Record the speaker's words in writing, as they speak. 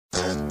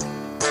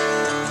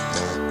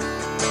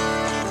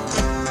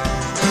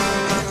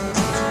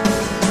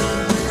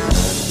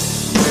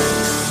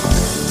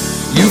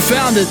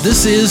found it.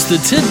 This is the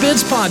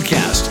Tidbits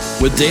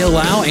Podcast with Dale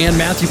Lau and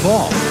Matthew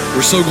Paul.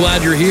 We're so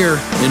glad you're here.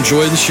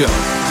 Enjoy the show.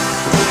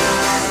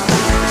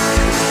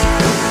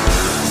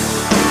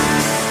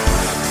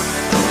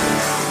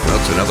 Well,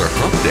 it's another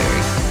hump day,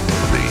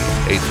 the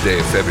 8th day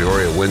of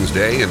February, a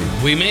Wednesday, and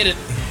we made it.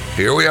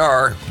 Here we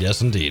are.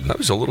 Yes, indeed. I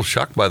was a little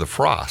shocked by the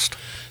frost.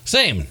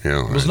 Same.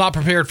 Was not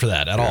prepared for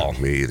that at all.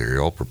 Me either.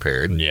 You're all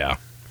prepared. Yeah.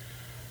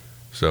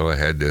 So I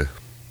had to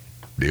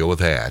deal with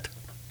that.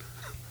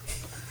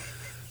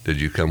 Did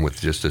you come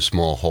with just a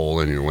small hole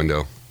in your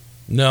window?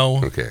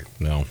 No. Okay.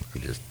 No.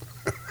 Of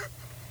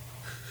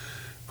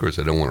course,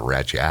 I don't want to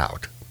rat you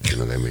out. You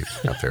know, they may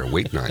be out there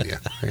waiting on you.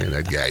 And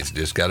that guy's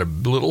just got a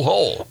little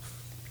hole.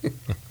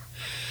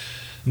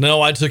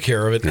 No, I took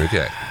care of it.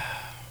 Okay.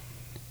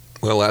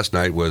 Well, last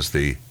night was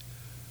the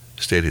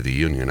State of the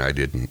Union. I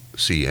didn't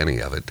see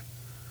any of it.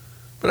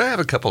 But I have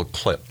a couple of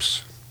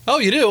clips. Oh,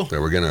 you do? That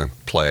we're going to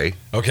play.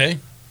 Okay.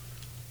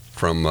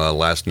 From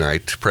last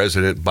night.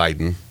 President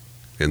Biden,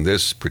 in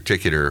this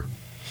particular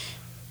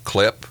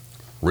clip,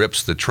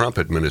 rips the Trump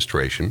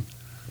administration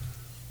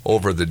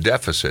over the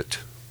deficit.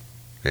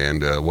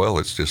 And, well,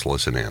 let's just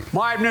listen in.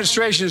 My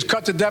administration has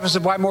cut the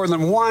deficit by more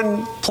than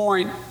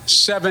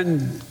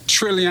 $1.7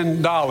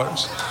 trillion.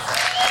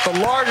 The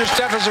largest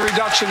deficit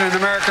reduction in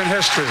American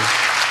history.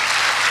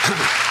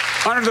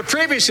 Under the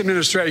previous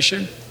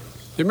administration,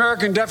 the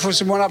American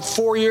deficit went up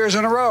 4 years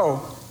in a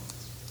row.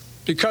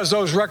 Because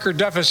those record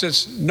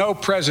deficits, no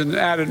president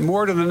added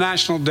more to the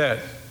national debt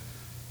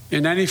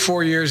in any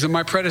 4 years than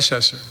my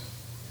predecessor.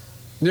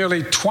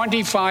 Nearly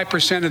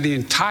 25% of the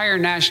entire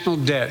national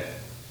debt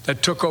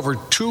that took over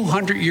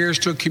 200 years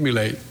to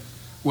accumulate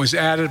was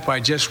added by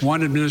just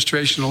one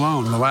administration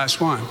alone, the last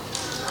one.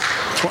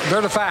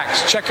 They're the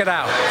facts. Check it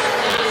out.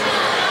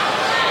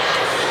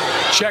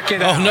 Check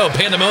it out. Oh, no,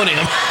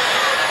 pandemonium.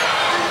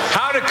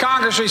 How did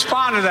Congress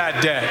respond to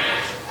that debt?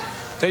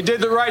 They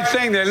did the right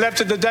thing. They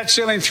lifted the debt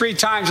ceiling 3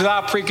 times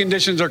without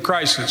preconditions or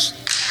crisis.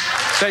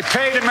 They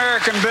paid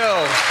American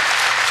bills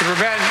to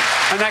prevent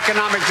an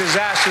economic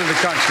disaster in the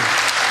country.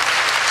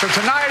 So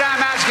tonight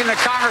I'm asking the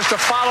Congress to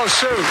follow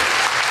suit.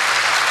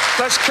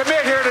 Let's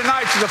commit here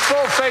tonight to the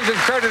full faith and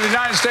credit of the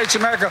United States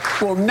of America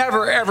will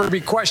never, ever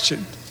be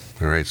questioned.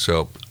 All right,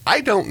 so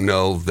I don't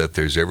know that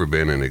there's ever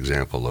been an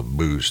example of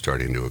booze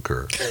starting to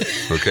occur,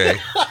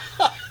 okay?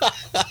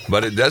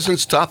 But it doesn't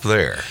stop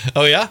there.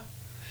 Oh, yeah?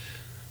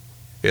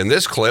 In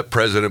this clip,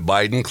 President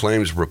Biden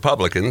claims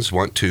Republicans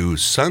want to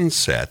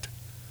sunset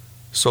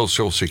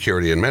Social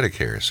Security and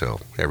Medicare, so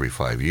every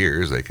 5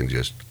 years they can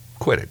just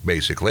quit it,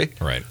 basically.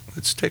 Right.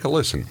 Let's take a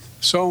listen.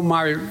 So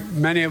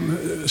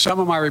some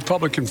of my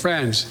Republican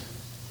friends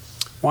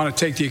want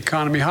to take the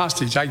economy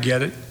hostage. I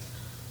get it,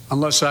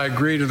 unless I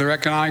agree to their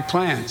economic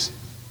plans.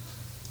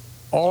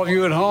 All of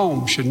you at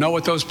home should know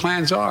what those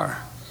plans are.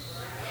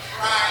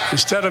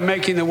 Instead of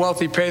making the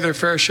wealthy pay their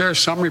fair share,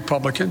 some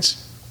Republicans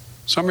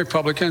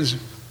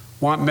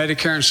want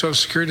Medicare and Social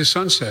Security to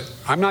sunset.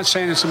 I'm not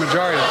saying it's a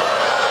majority.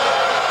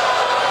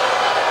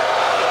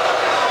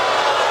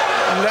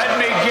 Let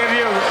me give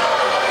you,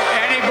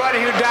 anybody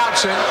who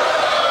doubts it,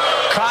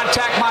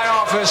 contact my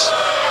office.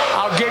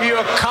 I'll give you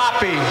a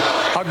copy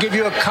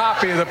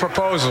of the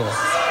proposal.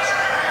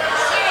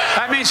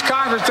 That means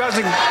Congress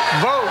doesn't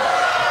vote.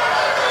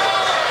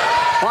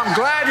 Well, I'm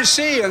glad to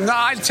see you. No,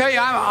 I tell you,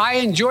 I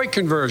enjoy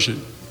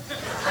conversion.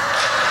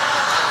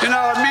 You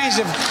know, it means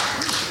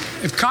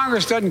if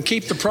Congress doesn't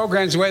keep the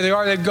programs the way they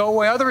are, they'd go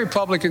away. Other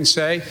Republicans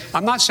say,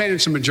 I'm not saying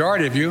it's a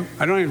majority of you.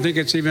 I don't even think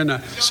it's even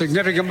a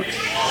significant,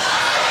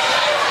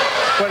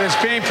 but it's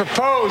being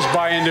proposed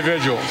by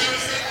individuals.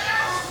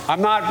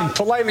 I'm not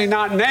politely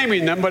not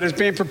naming them, but it's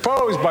being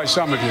proposed by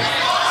some of you.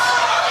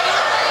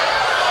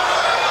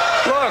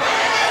 Look,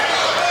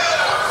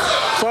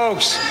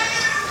 folks,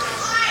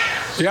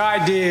 the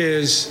idea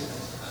is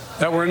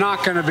that we're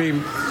not going to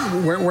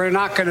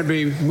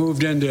be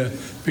moved into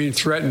being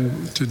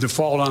threatened to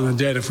default on the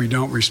debt if we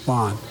don't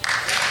respond.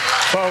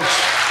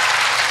 Folks.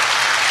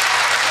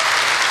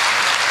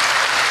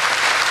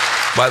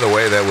 By the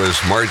way, that was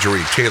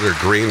Marjorie Taylor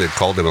Greene that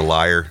called him a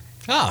liar.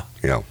 Ah.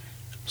 Yeah.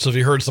 So if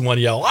you heard someone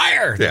yell,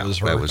 liar, that was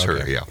her.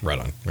 Okay. Yeah. Right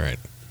on. Right.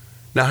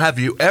 Now, have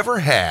you ever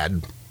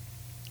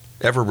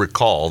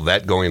recall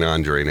that going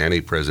on during any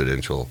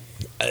presidential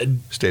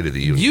State of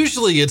the Union?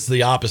 Usually it's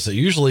the opposite.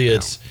 Usually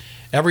it's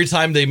every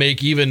time they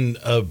make even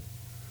a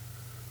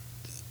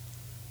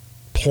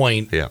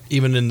point,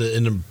 even in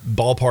the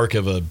ballpark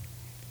of a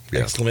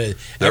exclamation,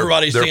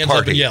 everybody stands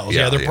up and yells.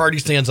 Their party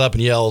stands up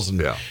and yells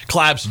and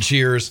claps and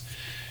cheers.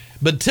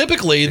 But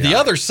typically the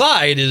other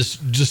side is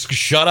just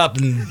shut up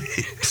and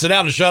sit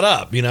down and shut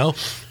up, you know?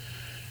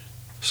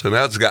 So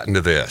now it's gotten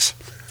to this.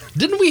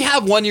 Didn't we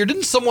have one year,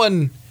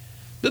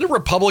 did a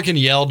Republican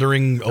yell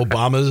during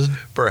Obama's?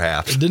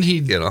 Perhaps. Didn't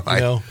he?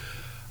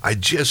 I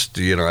just,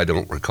 I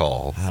don't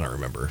recall. I don't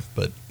remember,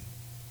 but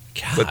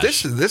gosh. But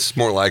this is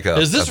more like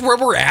is this where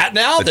we're at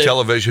now? A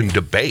television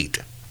debate,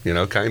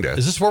 kind of.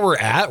 Is this where we're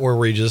at, where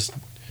we just,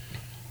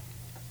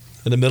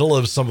 in the middle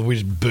of something, we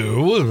just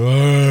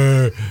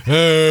boo?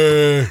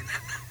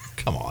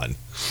 Come on.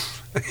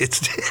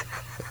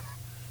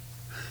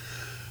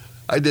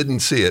 I didn't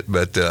see it,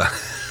 but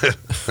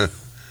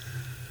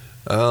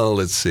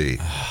let's see.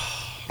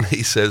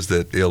 He says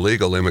that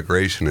illegal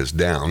immigration is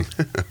down.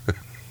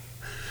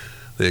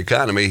 The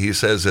economy, he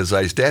says, as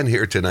I stand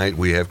here tonight,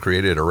 we have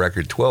created a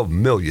record 12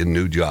 million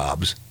new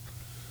jobs.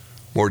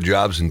 More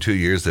jobs in 2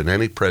 years than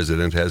any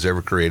president has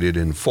ever created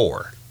in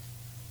 4.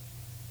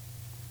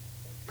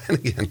 And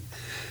again,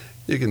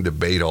 you can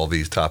debate all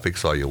these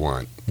topics all you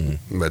want.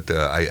 But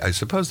I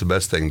suppose the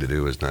best thing to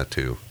do is not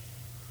to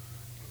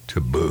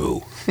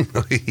boo.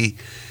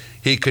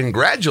 He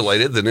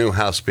congratulated the new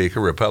House Speaker,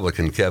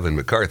 Republican Kevin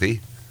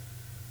McCarthy.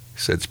 He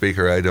said,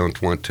 Speaker, I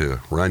don't want to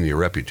run your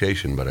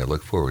reputation, but I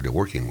look forward to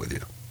working with you.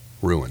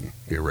 Ruin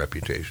your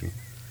reputation.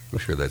 I'm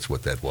sure that's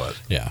what that was.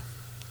 Yeah.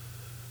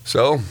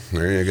 So,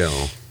 there you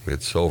go.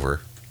 It's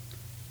over.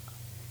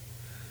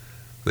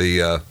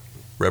 The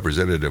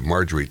Representative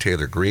Marjorie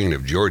Taylor Greene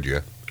of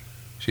Georgia,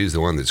 she's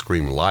the one that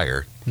screamed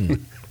liar.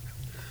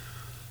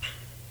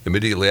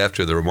 Immediately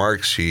after the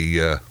remarks,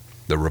 the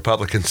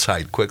Republican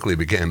side quickly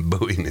began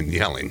booing and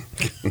yelling.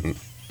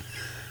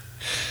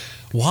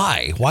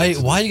 Why?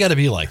 Why you got to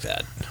be like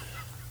that?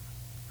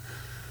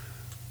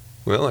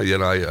 Well,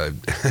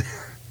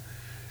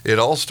 it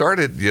all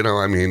started,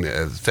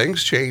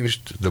 things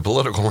changed the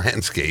political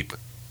landscape.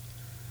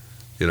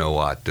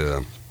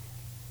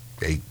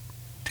 8,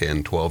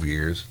 10, 12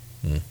 years,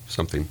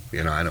 something,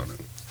 I don't know.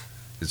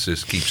 It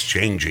just keeps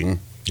changing.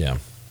 Yeah.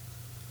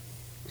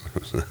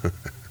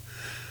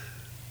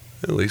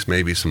 At least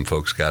maybe some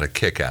folks got a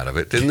kick out of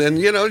it. And then,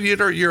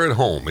 you're at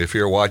home. If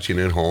you're watching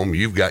at home,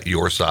 you've got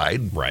your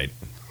side. Right.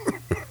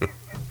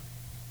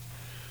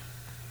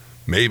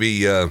 Maybe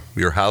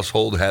your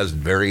household has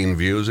varying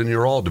views and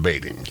you're all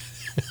debating.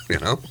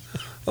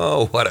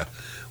 Oh, what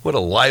a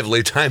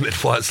lively time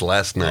it was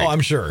last night. Oh,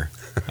 I'm sure.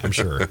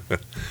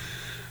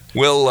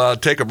 We'll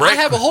take a break.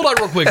 Hold on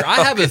real quick.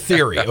 I have a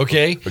theory,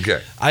 okay?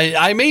 Okay.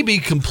 I may be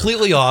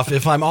completely off.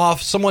 If I'm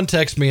off, someone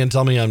text me and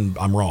tell me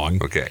I'm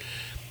wrong. Okay.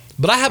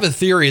 But I have a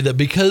theory that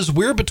because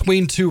we're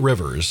between two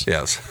rivers,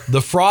 yes,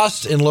 the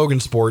frost in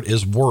Logansport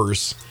is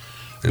worse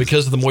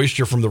because of the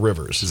moisture from the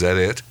rivers. Is that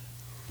it?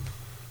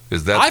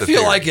 Is that? I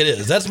feel like it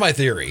is. That's my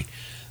theory.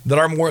 That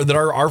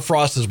our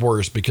frost is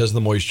worse because of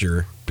the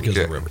moisture because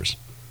of the rivers.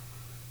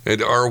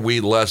 And are we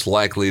less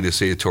likely to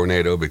see a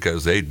tornado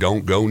because they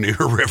don't go near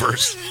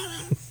rivers?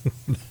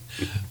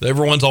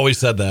 Everyone's always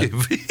said that.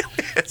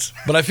 Yes.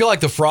 But I feel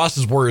like the frost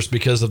is worse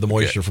because of the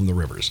moisture from the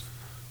rivers.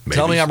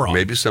 Tell me I'm wrong.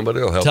 Maybe somebody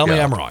will help Tell you me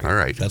out. I'm wrong. All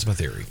right. That's my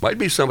theory. Might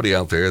be somebody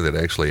out there that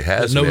actually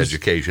has an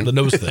education. That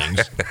knows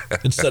things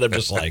instead of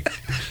just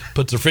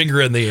puts their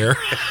finger in the air.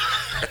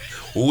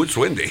 Ooh, it's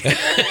windy.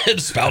 It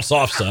spouts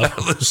off stuff. Out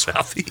of the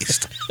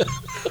southeast.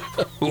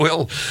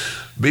 We'll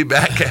be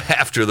back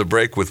after the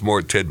break with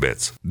more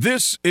tidbits.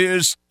 This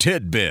is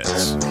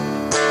Tidbits.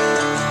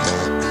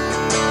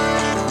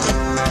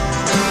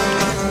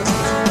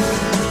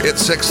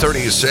 It's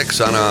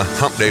 6:36 on a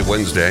Hump Day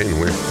Wednesday, and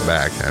we're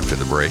back after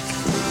the break.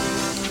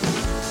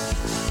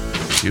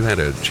 You had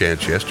a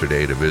chance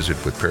yesterday to visit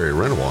with Perry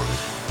Renoir.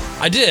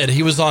 I did.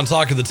 He was on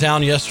Talk of the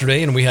Town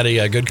yesterday, and we had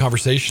a good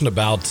conversation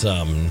about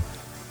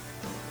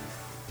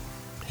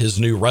his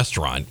new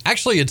restaurant.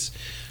 Actually,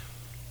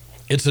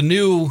 it's a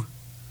new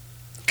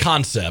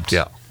concept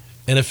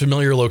in a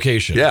familiar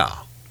location. Yeah.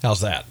 How's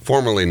that?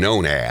 Formerly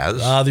known as?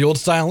 The Old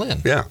Style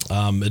Inn. Yeah.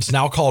 It's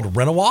now called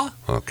Renoir.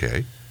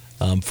 Okay.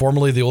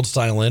 Formerly the Old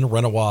Style Inn.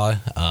 Renoir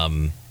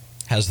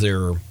has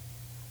their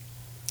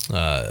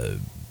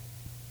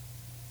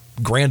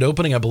grand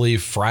opening, I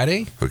believe,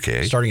 Friday.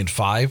 Okay. Starting at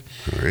 5.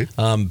 All right.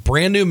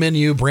 Brand new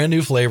menu, brand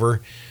new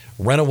flavor.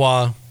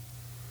 Renoir,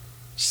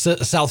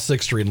 South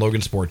 6th Street in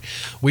Logansport.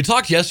 We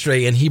talked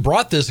yesterday, and he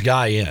brought this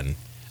guy in,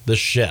 this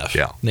chef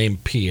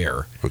named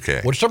Pierre. Okay.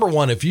 Which, number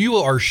one, if you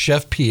are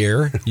Chef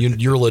Pierre,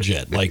 you're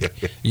legit.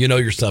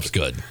 Your stuff's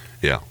good.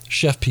 Yeah.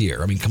 Chef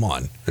Pierre. I mean, come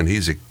on. And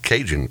he's a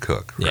Cajun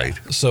cook, right?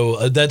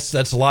 So that's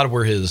a lot of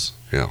where his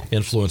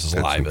influences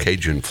lie. Some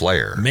Cajun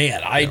flair.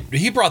 Man,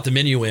 he brought the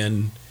menu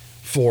in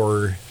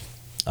for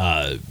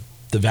the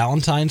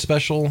Valentine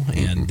special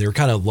and their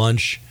kind of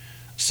lunch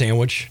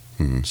sandwich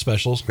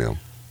specials. Yeah.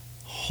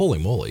 Holy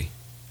moly.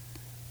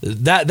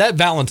 That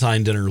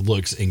Valentine dinner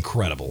looks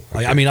incredible.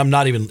 Okay. I mean,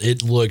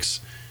 it looks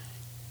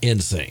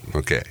insane.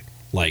 Okay.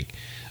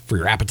 For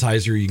your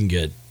appetizer, you can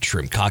get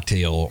shrimp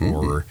cocktail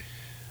or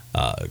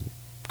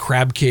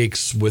crab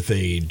cakes with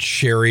a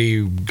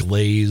cherry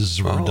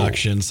glaze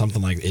reduction,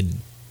 something like it.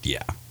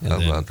 Yeah.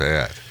 How about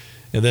that?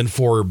 And then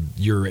for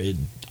your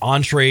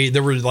entree,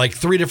 there were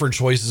 3 different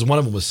choices. One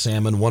of them was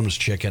salmon, one was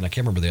chicken. I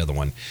can't remember the other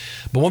one.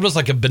 But one was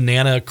a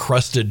banana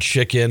crusted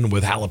chicken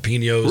with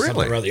jalapenos.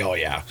 Really? Oh,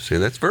 yeah. See,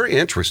 that's very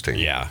interesting.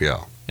 Yeah.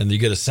 Yeah. And you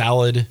get a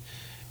salad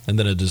and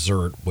then a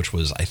dessert, which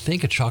was, I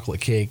think, a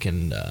chocolate cake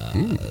and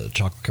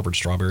chocolate covered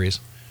strawberries.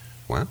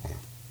 Wow.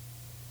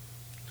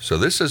 So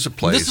this is a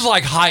place. This is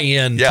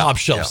high-end, top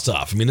shelf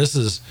stuff. I mean, this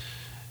is,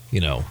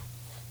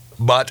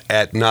 But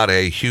at not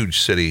a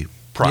huge city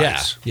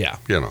price. Yeah.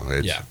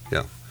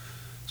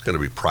 It's going to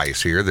be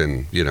pricier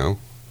than,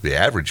 the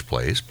average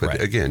place,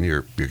 but again,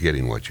 you're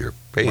getting what you're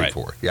paying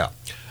for. Yeah.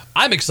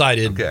 I'm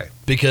excited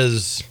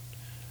because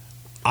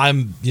I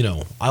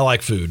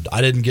like food.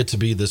 I didn't get to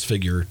be this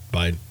figure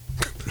by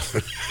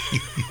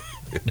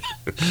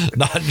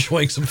not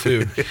enjoying some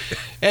food.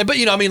 But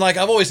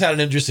I've always had an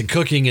interest in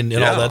cooking and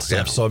all that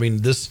stuff. Yeah. So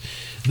this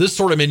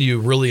sort of menu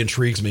really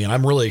intrigues me, and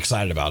I'm really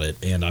excited about it.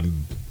 And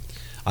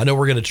I know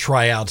we're going to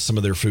try out some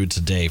of their food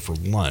today for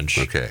lunch.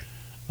 Okay.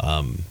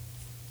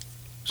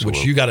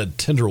 Which you got a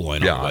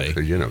tenderloin on the way.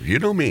 You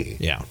know me.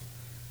 Yeah.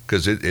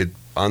 Because it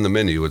on the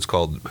menu it's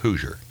called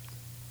Hoosier.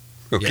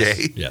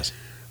 Okay. Yes.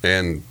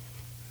 And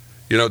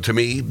to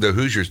me, the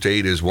Hoosier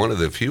State is one of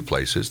the few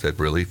places that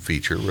really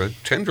feature a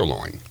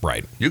tenderloin.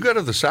 Right. You go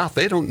to the South,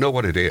 they don't know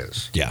what it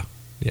is. Yeah.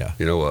 Yeah.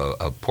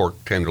 A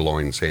pork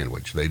tenderloin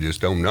sandwich. They just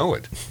don't know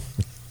it.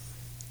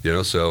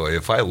 So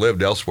if I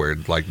lived elsewhere,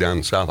 like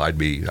down south, I'd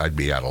be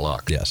out of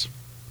luck. Yes.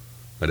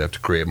 I'd have to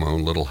create my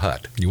own little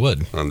hut. You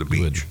would. On the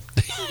beach.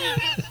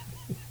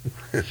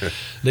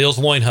 Dale's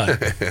Loin Hut.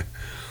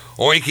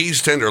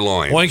 Oinkies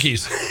tenderloin.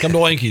 Oinkies. Come to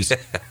Oinkies.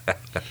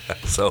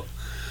 So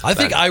I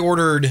think I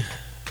ordered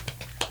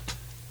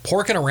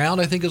pork and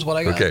around, I think is what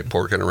I got. Okay,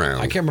 pork and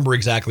around. I can't remember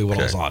exactly what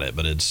was on it,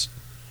 but it's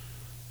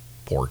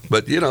pork.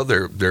 But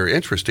they're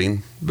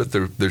interesting, but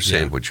they're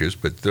sandwiches,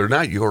 but they're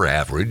not your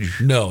average.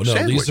 No,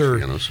 sandwich,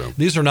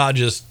 these are not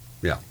just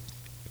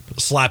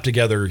slapped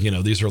together.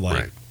 These are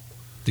right.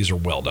 These are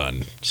well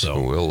done.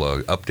 So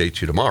we'll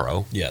update you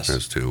tomorrow. Yes.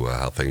 As to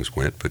how things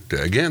went. But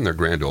again, their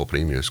grand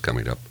opening is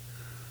coming up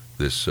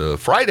this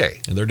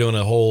Friday. And they're doing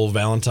a whole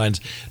Valentine's.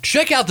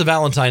 Check out the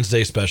Valentine's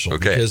Day special.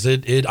 Okay. Because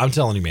I'm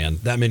telling you, man,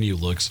 that menu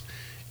looks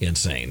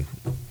insane.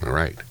 All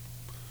right.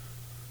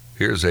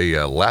 Here's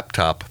a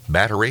laptop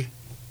battery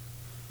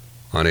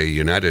on a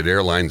United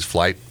Airlines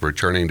flight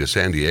returning to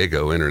San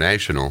Diego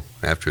International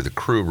after the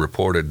crew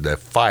reported a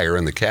fire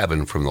in the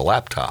cabin from the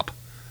laptop.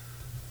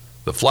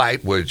 The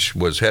flight, which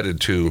was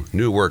headed to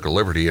Newark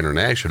Liberty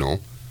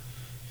International,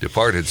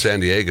 departed San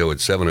Diego at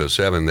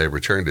 7:07. They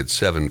returned at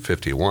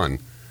 7:51.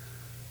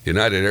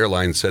 United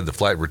Airlines said the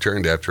flight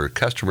returned after a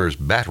customer's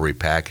battery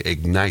pack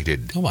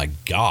ignited. Oh, my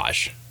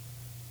gosh.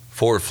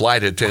 4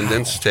 flight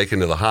attendants taken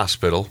to the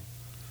hospital.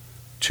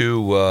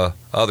 2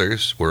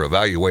 others were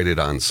evaluated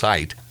on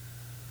site.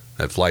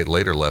 That flight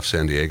later left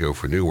San Diego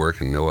for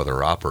Newark, and no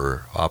other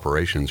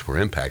operations were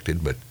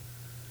impacted. But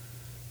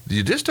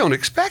you just don't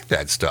expect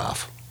that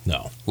stuff.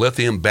 No.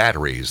 Lithium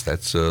batteries,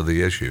 that's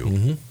the issue.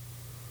 Mm-hmm.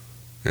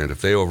 And if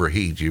they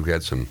overheat, you've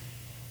got some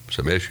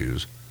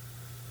issues.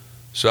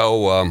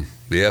 So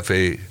the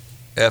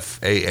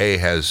FAA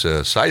has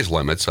size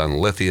limits on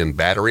lithium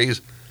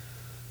batteries,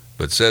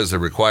 but says the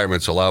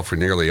requirements allow for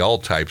nearly all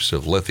types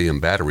of lithium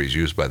batteries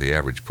used by the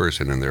average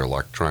person in their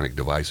electronic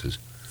devices.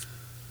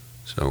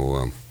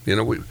 So,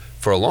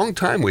 for a long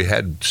time we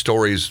had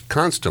stories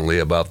constantly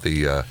about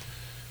the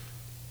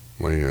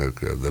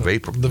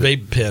vapor. The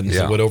vape pens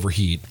that would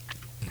overheat.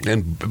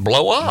 And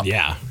blow up.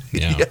 Yeah.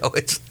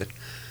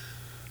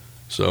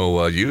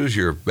 So use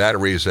your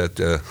batteries at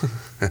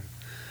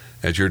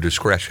your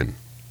discretion.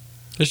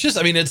 It's just,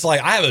 it's like,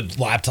 I have a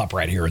laptop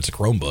right here. It's a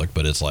Chromebook,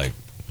 but it's like,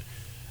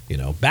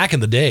 back in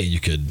the day, you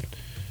could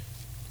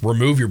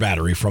remove your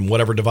battery from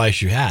whatever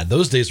device you had.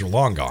 Those days are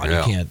long gone.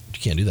 Yeah. You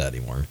can't do that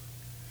anymore.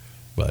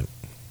 But.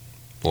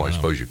 Well, I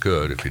suppose you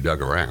could if you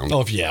dug around.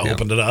 Oh, if you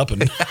opened it up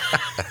and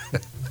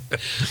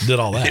did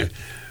all that.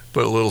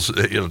 Put a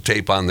little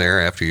tape on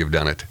there after you've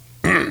done it.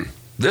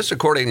 This,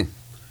 according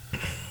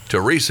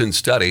to recent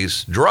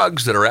studies,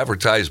 drugs that are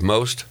advertised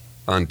most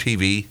on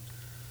TV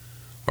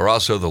are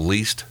also the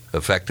least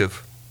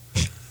effective.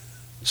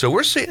 So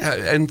we're seeing,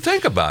 and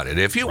think about it.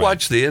 If you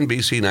watch the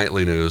NBC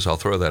Nightly News, I'll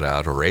throw that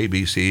out, or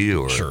ABC,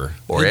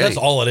 or that's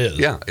all it is.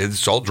 Yeah,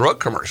 it's all drug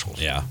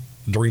commercials. Yeah,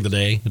 during the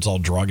day, it's all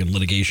drug and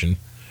litigation.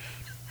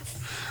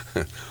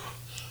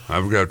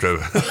 I've got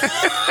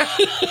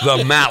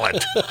the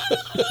mallet.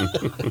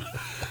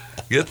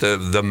 Get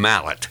the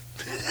mallet.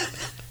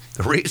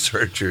 The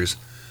researchers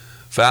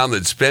found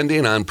that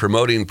spending on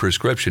promoting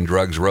prescription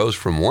drugs rose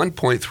from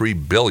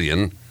 $1.3 billion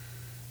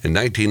in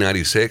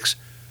 1996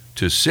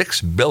 to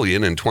 $6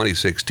 billion in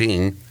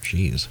 2016.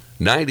 Jeez.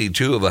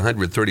 92 of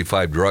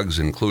 135 drugs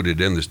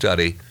included in the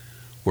study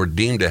were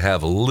deemed to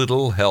have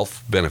little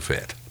health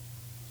benefit.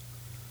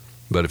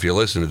 But if you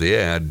listen to the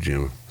ad,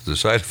 the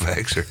side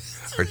effects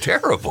are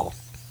terrible.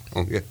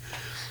 Okay.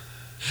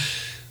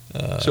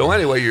 So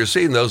anyway, you're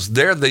seeing those.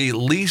 They're the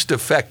least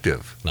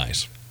effective.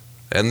 Nice.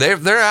 And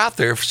they're out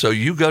there, so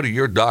you go to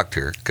your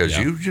doctor because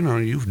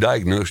you've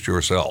diagnosed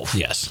yourself.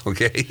 Yes.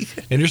 Okay.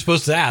 And you're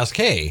supposed to ask,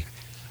 hey,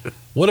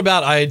 what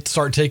about I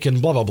start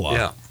taking blah, blah, blah?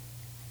 Yeah.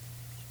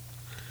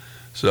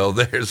 So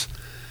there's,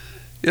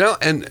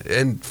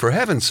 and for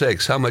heaven's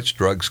sakes, how much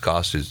drugs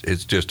cost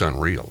it's just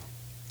unreal.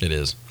 It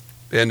is.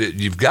 And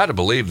you've got to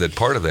believe that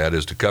part of that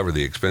is to cover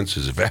the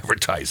expenses of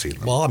advertising.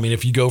 Well,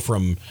 if you go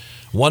from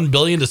 $1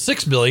 billion to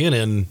 $6 billion,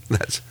 and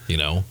that's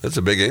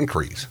a big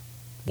increase.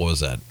 What was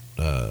that?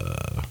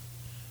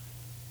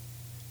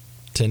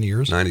 10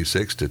 years?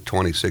 96 to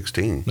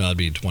 2016. No, that'd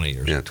be 20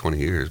 years. Yeah, 20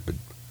 years. But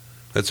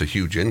That's a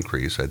huge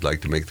increase. I'd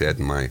like to make that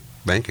in my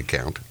bank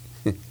account.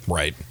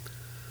 Right.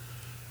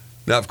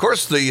 Now, of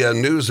course, the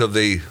news of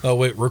the... Oh,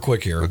 wait, real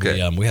quick here.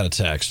 Okay. We had a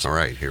text. All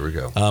right, here we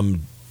go.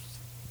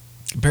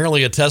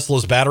 Apparently a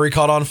Tesla's battery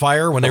caught on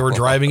fire when they were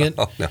driving it.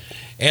 Oh, no.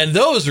 And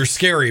those are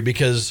scary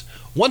because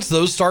once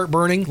those start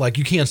burning, like,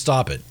 you can't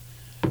stop it.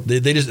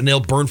 They'll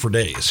burn for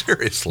days.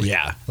 Seriously?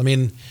 Yeah. I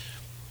mean,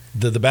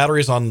 the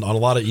batteries on a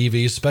lot of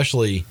EVs,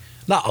 especially,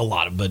 not a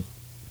lot of, but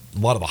a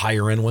lot of the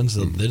higher end ones,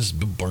 they just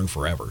burn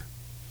forever.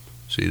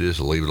 So you just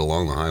leave it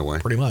along the highway?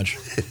 Pretty much.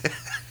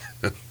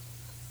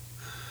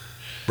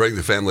 Bring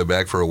the family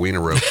back for a wiener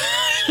roast.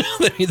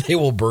 They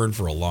will burn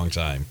for a long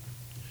time.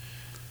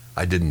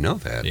 I didn't know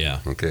that. Yeah.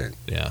 Okay.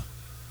 Yeah.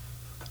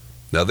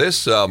 Now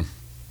this,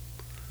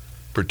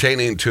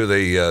 pertaining to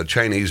the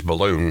Chinese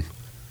balloon,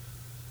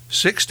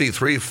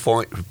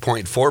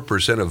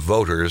 63.4% of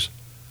voters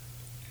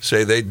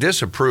say they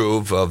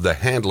disapprove of the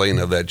handling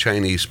of that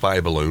Chinese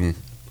spy balloon.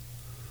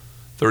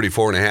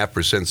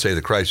 34.5% say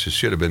the crisis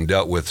should have been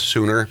dealt with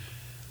sooner.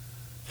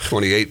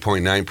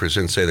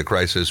 28.9% say the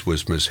crisis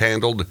was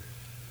mishandled.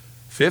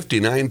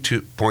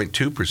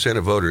 59.2%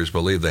 of voters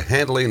believe the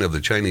handling of the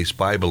Chinese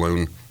spy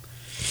balloon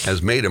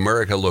has made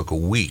America look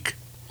weak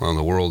on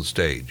the world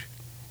stage.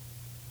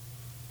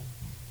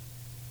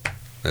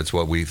 That's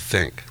what we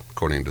think,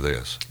 according to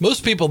this.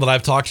 Most people that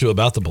I've talked to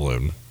about the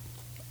balloon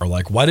are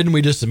like, why didn't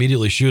we just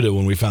immediately shoot it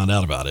when we found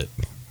out about it?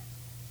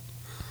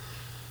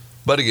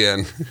 But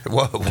again,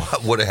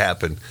 what would have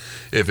happened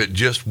if it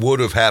just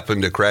would have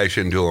happened to crash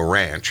into a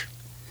ranch,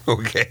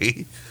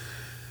 okay,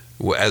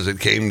 as it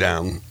came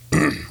down,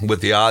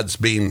 with the odds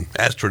being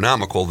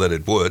astronomical that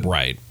it would.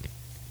 Right.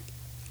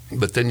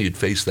 But then you'd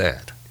face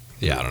that.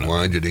 Yeah, I don't know.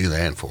 Why'd you do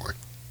that for?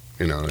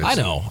 You know. I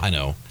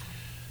know.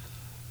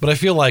 But I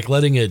feel like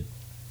letting it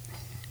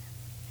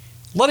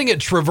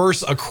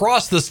traverse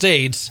across the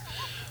states,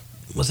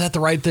 was that the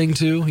right thing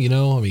too? You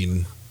know, I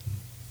mean.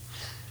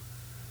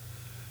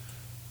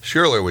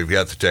 Surely we've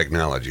got the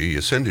technology. You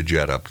send a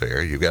jet up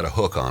there, you've got a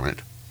hook on it.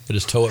 You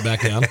just tow it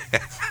back down.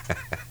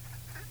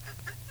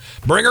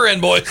 Bring her in,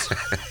 boys.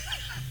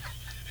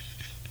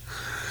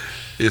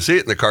 You see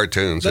it in the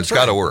cartoons. It's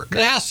got to work.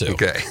 It has to.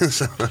 Okay.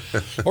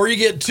 Or you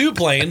get two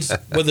planes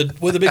with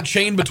a big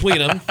chain between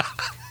them.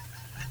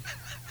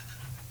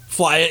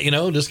 Fly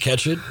it, just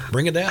catch it,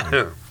 bring it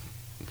down.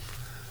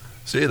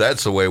 See,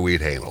 that's the way we'd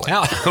handle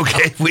it.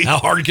 Okay. How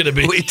hard can it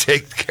be? We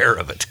take care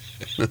of it.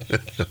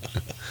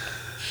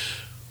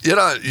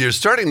 You're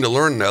starting to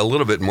learn a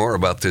little bit more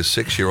about this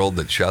 6-year-old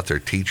that shot their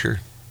teacher.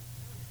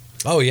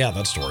 Oh, yeah,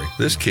 that story.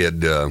 This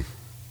kid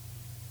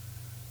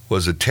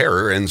was a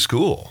terror in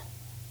school.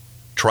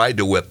 Tried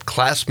to whip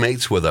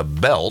classmates with a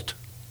belt,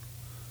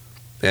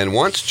 and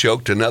once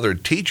choked another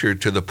teacher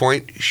to the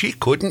point she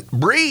couldn't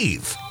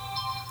breathe.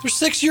 They're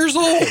 6 years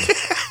old.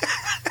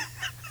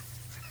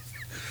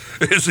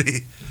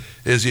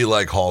 Is he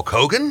like Hulk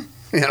Hogan?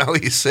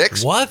 He's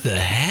 6. What the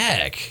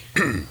heck?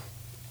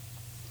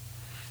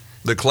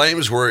 The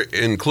claims were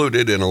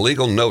included in a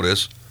legal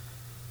notice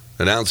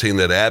announcing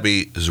that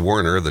Abby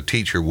Zwerner, the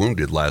teacher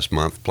wounded last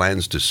month,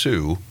 plans to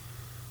sue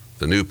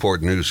the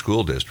Newport News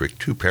School District.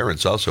 2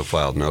 parents also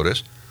filed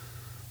notice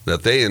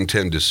that they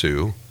intend to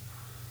sue.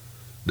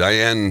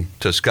 Diane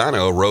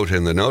Toscano wrote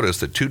in the notice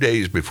that 2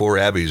 days before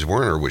Abby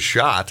Zwerner was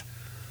shot,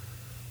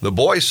 the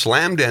boy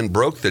slammed and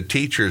broke the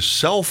teacher's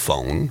cell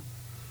phone,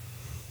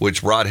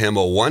 which brought him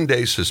a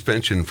 1-day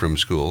suspension from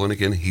school. And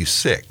again, he's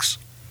 6.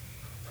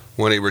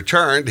 When he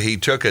returned, he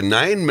took a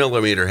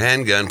 9mm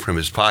handgun from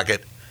his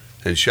pocket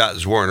and shot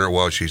Zwerner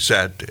while she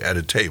sat at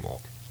a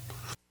table.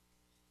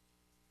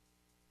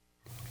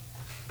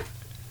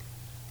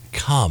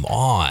 Come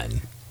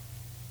on.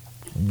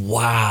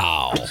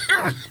 Wow.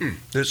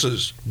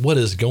 What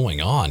is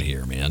going on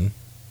here, man?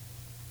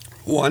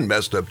 One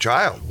messed up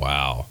child.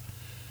 Wow.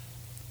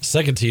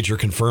 Second teacher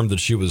confirmed that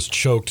she was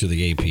choked to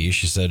the AP.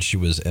 She said she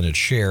was in a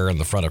chair in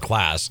the front of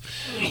class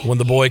when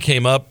the boy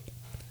came up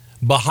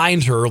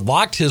behind her,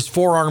 locked his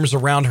forearms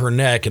around her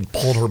neck, and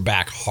pulled her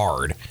back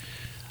hard.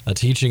 A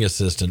teaching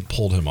assistant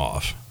pulled him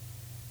off.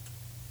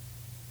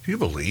 Do you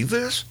believe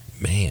this?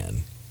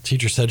 Man.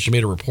 Teacher said she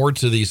made a report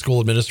to the school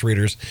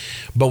administrators,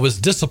 but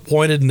was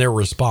disappointed in their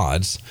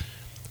response.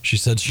 She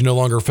said she no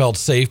longer felt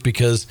safe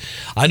because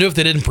I knew if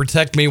they didn't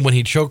protect me when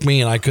he choked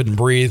me and I couldn't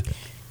breathe,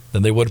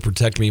 then they would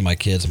protect me, my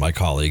kids, and my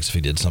colleagues if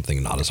he did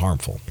something not as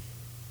harmful.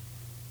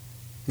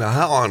 Now,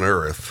 how on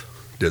earth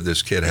did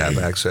this kid have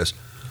access?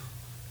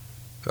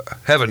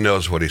 Heaven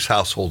knows what his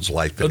household's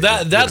like.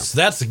 That's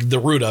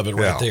the root of it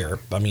right there.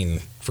 I mean,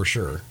 for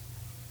sure.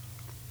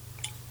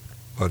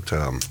 But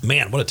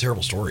man, what a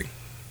terrible story.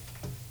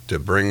 To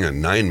bring a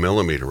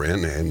 9mm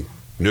in and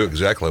knew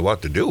exactly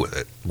what to do with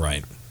it.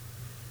 Right.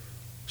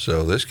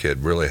 So this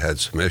kid really had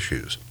some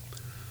issues.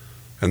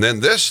 And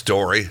then this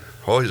story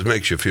always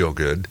makes you feel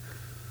good.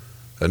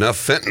 Enough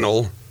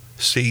fentanyl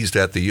seized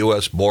at the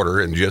U.S. border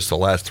in just the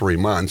last 3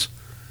 months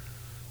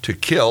to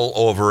kill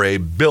over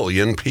 1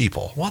 billion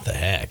people. What the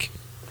heck?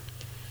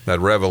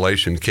 That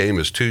revelation came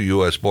as 2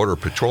 U.S. Border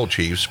Patrol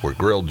chiefs were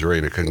grilled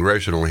during a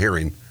congressional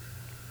hearing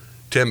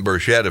Tim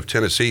Burchett of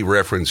Tennessee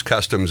referenced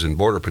Customs and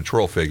Border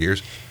Patrol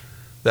figures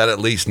that at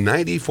least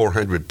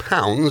 9,400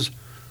 pounds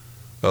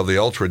of the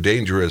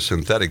ultra-dangerous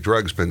synthetic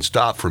drugs been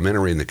stopped from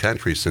entering the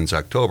country since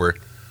October,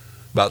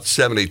 about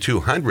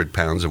 7,200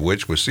 pounds of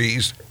which was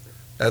seized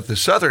at the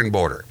southern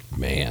border.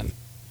 Man.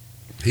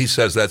 He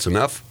says that's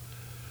enough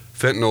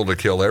fentanyl to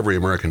kill every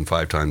American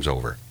 5 times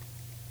over.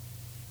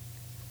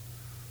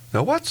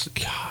 Now, what's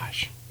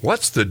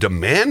the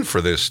demand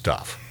for this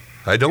stuff?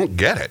 I don't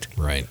get it.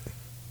 Right.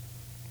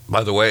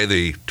 By the way,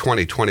 the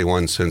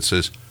 2021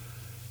 census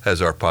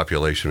has our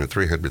population at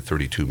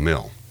 332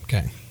 mil.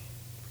 Okay.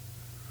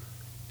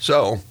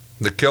 So,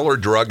 the killer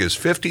drug is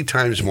 50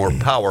 times more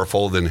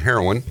powerful than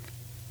heroin,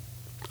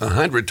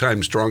 100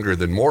 times stronger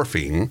than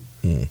morphine.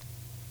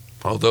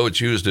 Although it's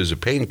used as a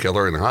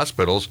painkiller in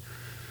hospitals,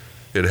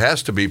 it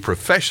has to be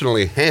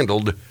professionally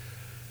handled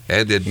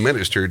and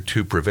administered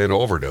to prevent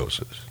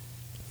overdoses.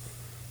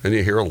 And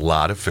you hear a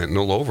lot of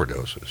fentanyl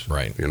overdoses,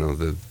 right?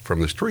 From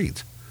the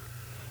streets.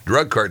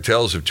 Drug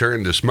cartels have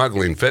turned to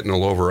smuggling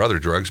fentanyl over other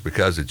drugs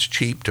because it's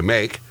cheap to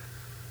make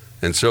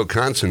and so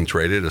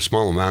concentrated, a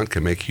small amount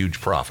can make huge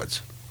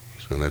profits.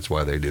 So that's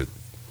why they do it.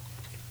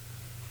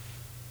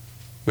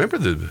 Remember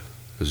the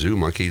zoo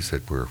monkeys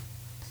that were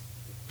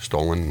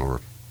stolen, or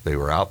they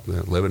were out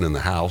living in the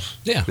house?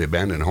 Yeah. The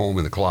abandoned home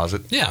in the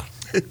closet? Yeah.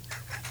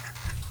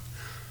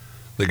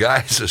 The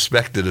guy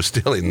suspected of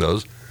stealing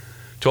those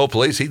told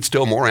police he'd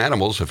steal more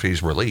animals if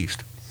he's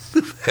released.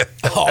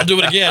 I'll do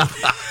it again.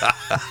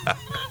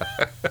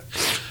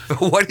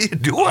 What are you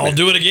doing? I'll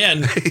do it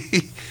again.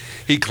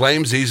 He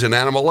claims he's an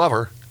animal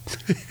lover.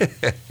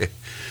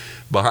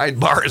 Behind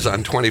bars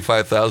on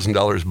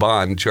 $25,000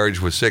 bond,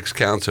 charged with 6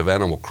 counts of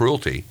animal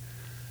cruelty,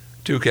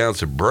 2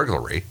 counts of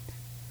burglary.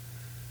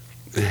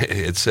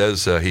 It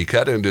says he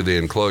cut into the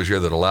enclosure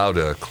that allowed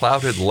a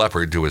clouded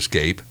leopard to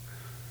escape.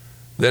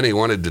 Then he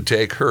wanted to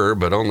take her,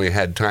 but only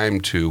had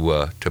time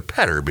to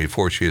pet her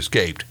before she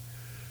escaped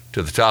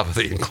to the top of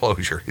the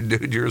enclosure.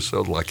 Dude, you're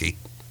so lucky.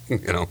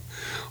 Bam.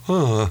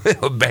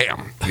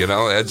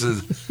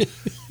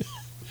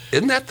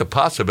 Isn't that the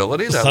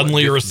possibility?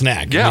 Suddenly you're a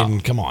snack. Yeah. I mean,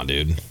 come on,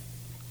 dude.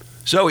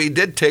 So he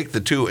did take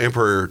the 2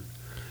 emperor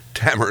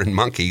tamarin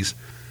monkeys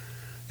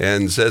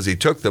and says he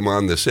took them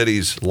on the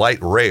city's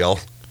light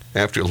rail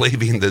after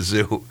leaving the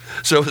zoo.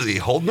 So is he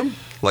holding them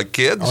like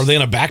kids? Are they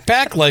in a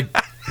backpack? Like...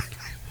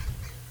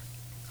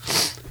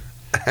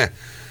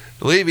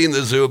 Leaving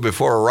the zoo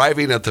before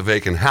arriving at the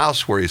vacant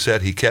house where he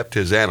said he kept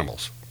his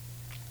animals.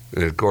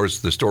 And of course,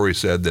 the story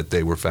said that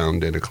they were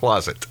found in a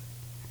closet.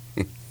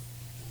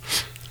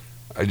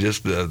 I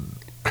just,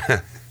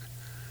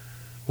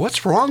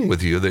 what's wrong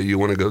with you that you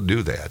want to go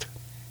do that?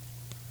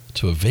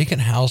 To a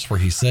vacant house where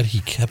he said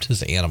he kept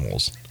his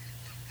animals.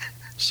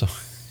 So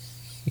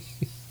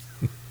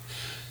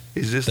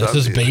that's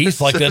his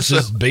base? Like that's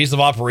his base of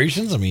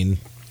operations? I mean...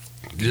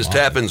 Just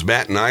happens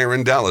Matt and I are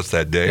in Dallas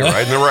that day,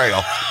 riding the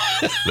rail.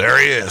 There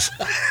he is.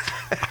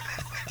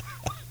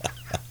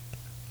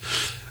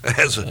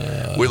 As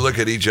we look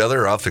at each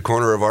other off the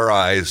corner of our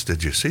eyes,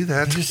 did you see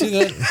that? Did you see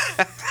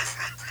that?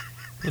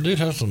 The dude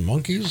has some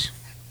monkeys.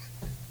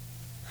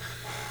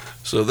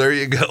 So there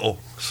you go.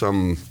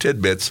 Some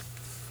tidbits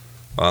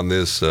on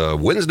this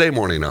Wednesday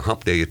morning, a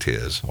hump day it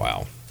is.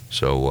 Wow.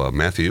 So,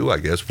 Matthew, I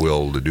guess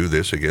we'll do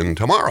this again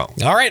tomorrow.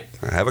 All right.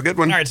 Have a good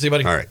one. All right, see you,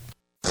 buddy. All right.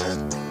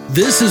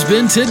 This has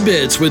been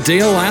Tidbits with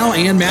Dale Lau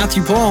and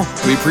Matthew Paul.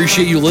 We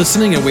appreciate you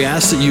listening, and we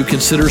ask that you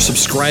consider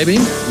subscribing,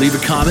 leave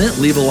a comment,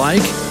 leave a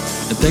like,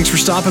 and thanks for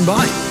stopping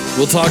by.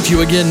 We'll talk to you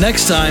again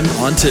next time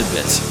on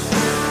Tidbits.